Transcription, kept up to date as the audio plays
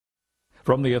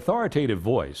From the authoritative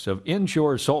voice of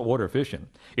inshore saltwater fishing,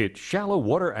 it's Shallow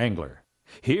Water Angler.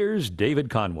 Here's David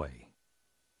Conway.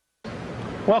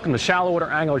 Welcome to Shallow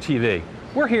Water Angler TV.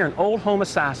 We're here in Old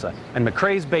Homosassa and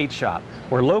McCrae's Bait Shop,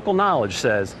 where local knowledge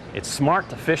says it's smart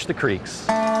to fish the creeks.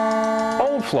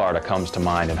 Old Florida comes to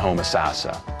mind in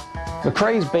Homosassa.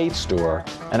 McCrae's Bait Store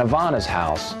and Ivana's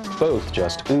house both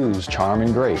just ooze charm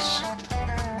and grace.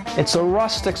 It's a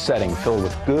rustic setting filled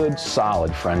with good,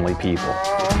 solid, friendly people.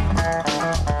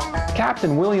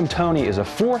 Captain William Toney is a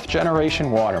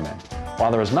fourth-generation waterman. While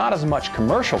there is not as much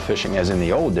commercial fishing as in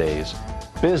the old days,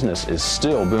 business is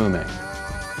still booming.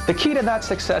 The key to that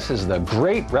success is the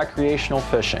great recreational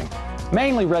fishing,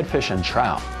 mainly redfish and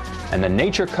trout, and the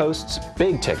Nature Coast's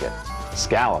big ticket,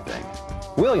 scalloping.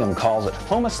 William calls it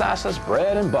Homosassa's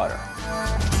bread and butter.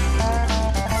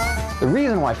 The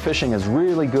reason why fishing is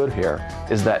really good here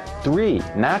is that 3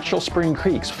 natural spring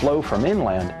creeks flow from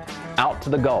inland out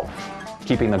to the Gulf,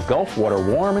 keeping the Gulf water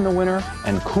warm in the winter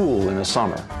and cool in the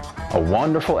summer. A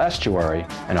wonderful estuary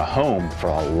and a home for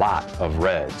a lot of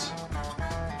reds.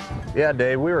 Yeah,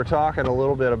 Dave, we were talking a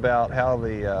little bit about how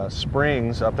the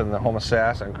springs up in the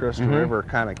Homosassa and Crystal River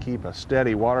kind of keep a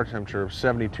steady water temperature of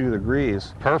 72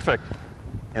 degrees. Perfect.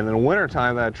 And in the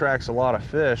wintertime, that attracts a lot of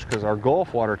fish because our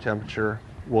Gulf water temperature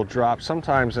will drop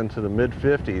sometimes into the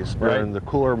mid-50s during the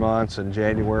cooler months in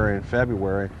January and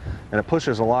February, and it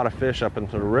pushes a lot of fish up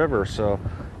into the river. So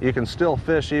you can still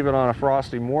fish even on a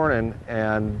frosty morning,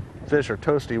 and fish are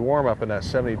toasty warm up in that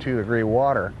 72-degree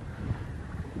water.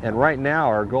 And right now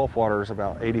our Gulf water is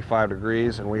about 85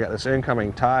 degrees, and we got this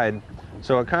incoming tide,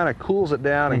 so it kind of cools it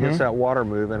down and gets that water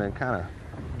moving and kind of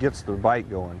gets the bite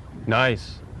going.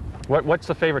 Nice. What's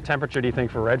the favorite temperature, do you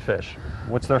think, for redfish?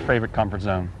 What's their favorite comfort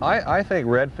zone? I think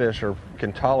redfish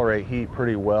can tolerate heat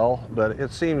pretty well, but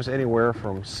it seems anywhere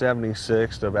from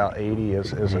 76 to about 80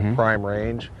 is a prime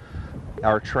range.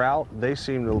 Our trout, they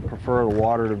seem to prefer the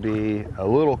water to be a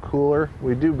little cooler.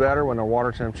 We do better when the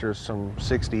water temperature is from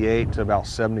 68 to about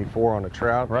 74 on the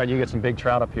trout. Right, you get some big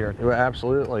trout up here.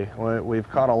 Absolutely. We've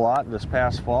caught a lot this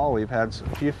past fall. We've had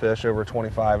a few fish over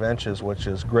 25 inches, which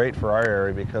is great for our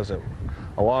area because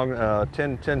along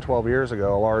 12 years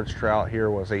ago, a large trout here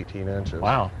was 18 inches.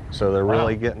 Wow. So they're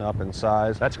really getting up in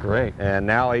size. That's great. And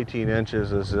now 18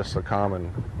 inches is just a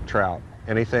common trout.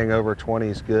 Anything over 20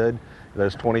 is good.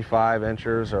 Those 25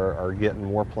 inchers are getting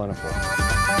more plentiful.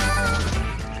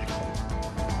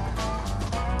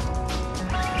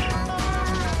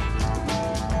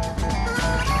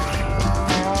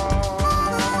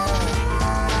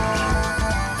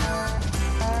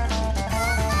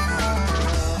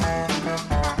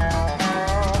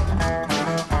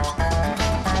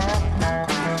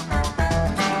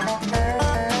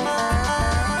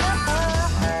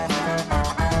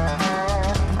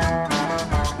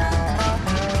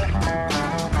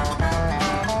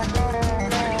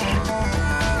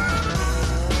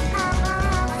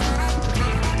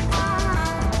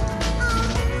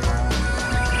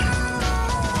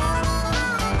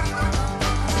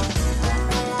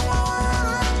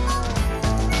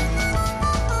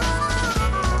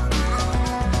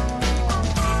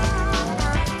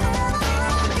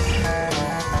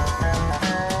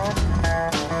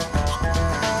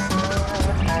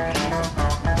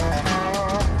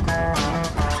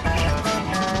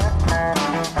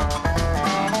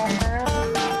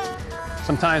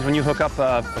 Sometimes when you hook up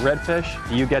a redfish,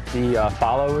 do you get the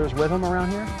followers with them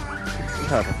around here? You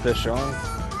have a fish on?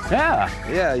 Yeah.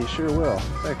 Yeah, you sure will.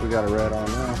 I think we got a red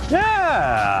on now.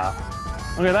 Yeah.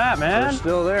 Look at that, man. They're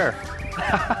still there.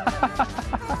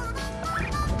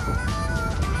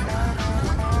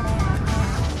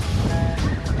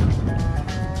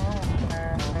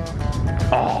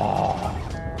 Oh.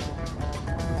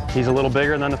 He's a little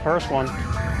bigger than the first one.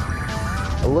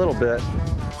 A little bit.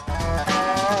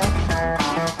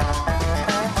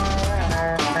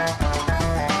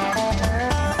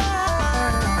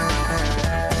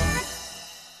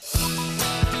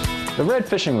 The red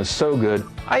fishing was so good,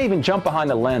 I even jumped behind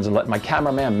the lens and let my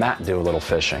cameraman Matt do a little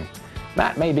fishing.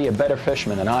 Matt may be a better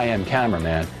fisherman than I am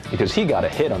cameraman because he got a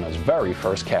hit on his very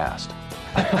first cast.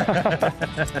 I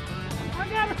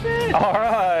got a fish! All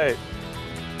right.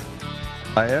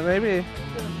 It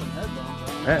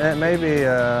may be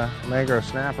a mangrove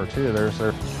snapper too.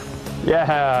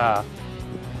 Yeah.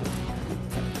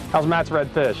 How's Matt's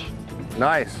red fish?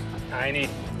 Nice. Tiny.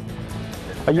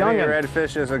 A young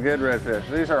redfish is a good redfish.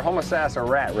 These are Homosassa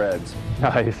rat reds.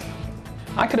 Nice.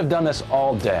 I could have done this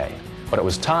all day, but it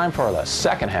was time for the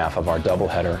second half of our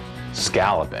doubleheader,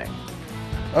 scalloping.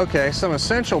 Okay, some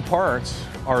essential parts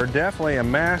are definitely a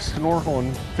mast, snorkel,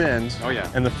 and fins. Oh yeah.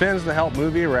 And the fins to help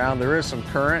move you around. There is some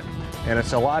current, and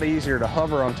it's a lot easier to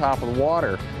hover on top of the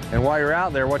water. And while you're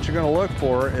out there, what you're going to look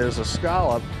for is a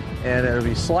scallop, and it'll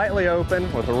be slightly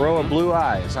open with a row of blue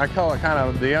eyes. I call it kind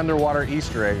of the underwater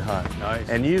Easter egg hunt. Nice.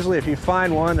 And usually if you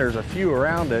find one, there's a few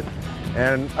around it.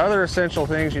 And other essential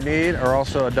things you need are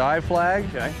also a dive flag.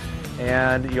 Okay.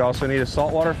 And you also need a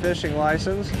saltwater fishing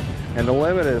license. And the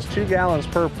limit is 2 gallons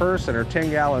per person or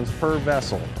 10 gallons per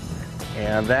vessel.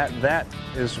 And that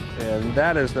is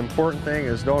the important thing,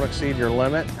 is don't exceed your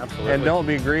limit. Absolutely. And don't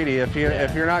be greedy. If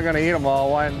you're not going to eat them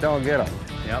all, why don't get them?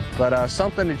 Yep. But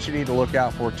something that you need to look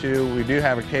out for too, we do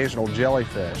have occasional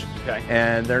jellyfish. Okay.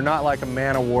 And they're not like a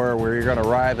man-o'-war where you're going to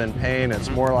writhe in pain. It's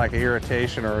more like an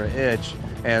irritation or an itch,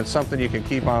 and something you can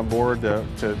keep on board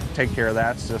to take care of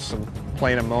that. It's just some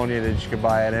plain ammonia that you can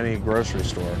buy at any grocery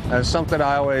store. And something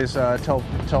I always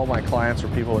tell my clients or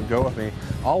people that go with me,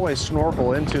 always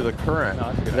snorkel into the current. No,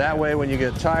 that's a good that idea. way when you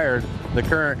get tired, the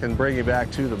current can bring you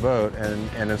back to the boat,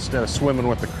 and instead of swimming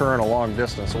with the current a long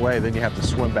distance away, then you have to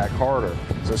swim back harder.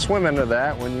 So swim into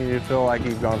that. When you feel like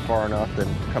you've gone far enough, then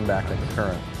come back in the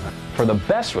current. For the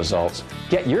best results,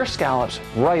 get your scallops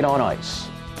right on ice.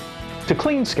 To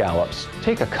clean scallops,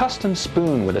 take a custom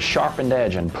spoon with a sharpened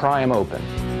edge and pry them open.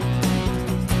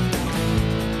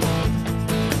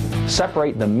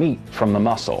 Separate the meat from the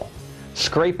muscle.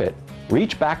 Scrape it,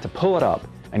 reach back to pull it up,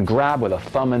 and grab with a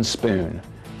thumb and spoon.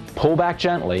 Pull back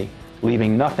gently,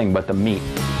 leaving nothing but the meat.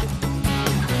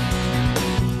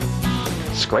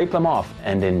 Scrape them off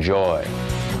and enjoy.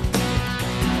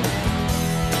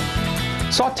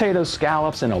 Sauté those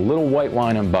scallops in a little white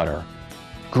wine and butter.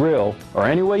 Grill, or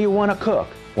any way you want to cook,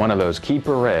 one of those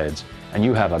keeper reds, and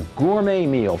you have a gourmet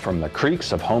meal from the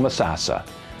creeks of Homosassa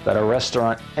that a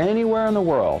restaurant anywhere in the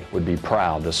world would be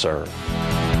proud to serve.